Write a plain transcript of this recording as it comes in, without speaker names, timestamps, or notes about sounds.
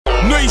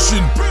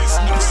situation.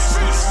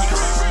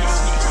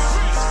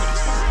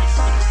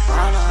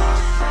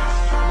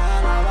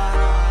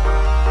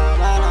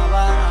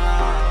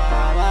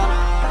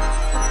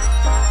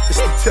 It's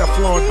the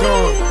Teflon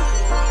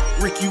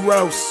Don, Ricky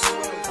Rouse,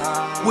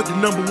 with the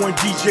 #1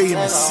 DJ in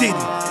the city,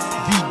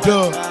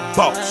 V-Dub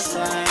Boss.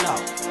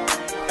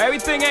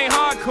 Everything ain't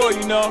hardcore,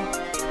 you know.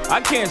 I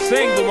can't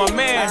sing, but my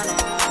man,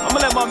 I'ma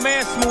let my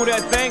man smooth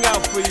that thing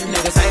out for you.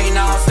 Niggas say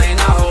no,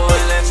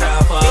 let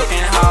y'all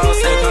fucking hoes.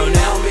 Sicko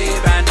Mobb be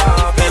bent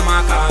up in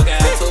my car,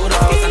 got 2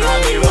 doors, and I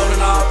be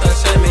rolling off the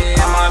shit, me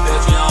and my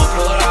bitch, we on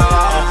Pluto.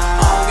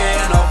 I don't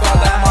get no fuck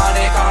that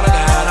money, call the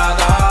guy to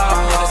go.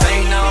 Niggas say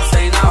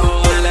no,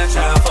 let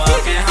y'all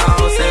fucking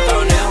hoes. Sicko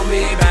Mobb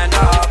be bent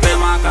up in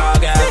my car,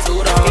 got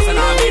 2 doors, and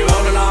I be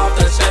rolling off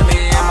the shit, me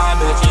and my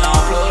bitch, we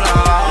on Pluto.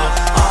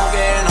 I don't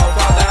get no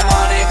fuck that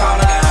money, call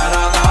the guy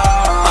to go.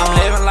 I'm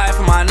living life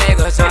for my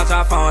niggas,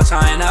 China phone,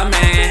 China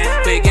man.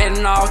 We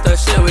getting off the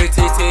shit with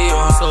TT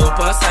on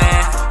Super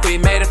Saiyan. We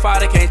made it far,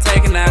 they can't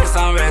take it now, cause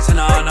I'm resting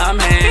on a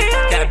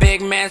man. Got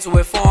big mansion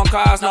with foreign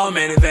cars, no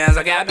minivans,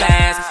 I got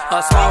bands.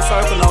 A small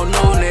circle, no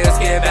new niggas,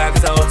 get back,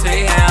 cause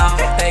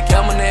OTM. They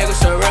killed my niggas,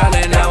 sure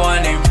really, that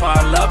wasn't even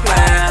part of the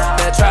plan.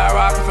 They try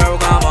rockin'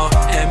 Ferragamo,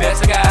 and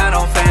bitch, I got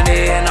on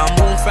Fendi, and I'm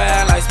moving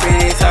fast like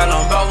Speedy. Tell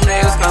them broke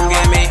niggas, come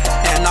get me,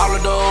 and all I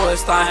do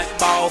is stunt,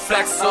 ball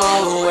flex,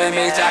 with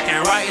me,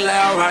 jacking right,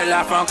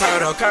 left, from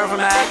curve to curve, from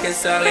Mac and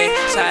Sully.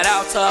 Shout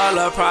out to all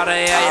the Prada,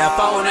 yeah,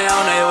 4 they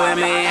on there with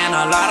me, and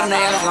a lot of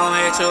niggas gon'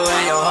 hit you,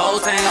 and your whole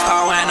team's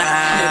calling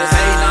out.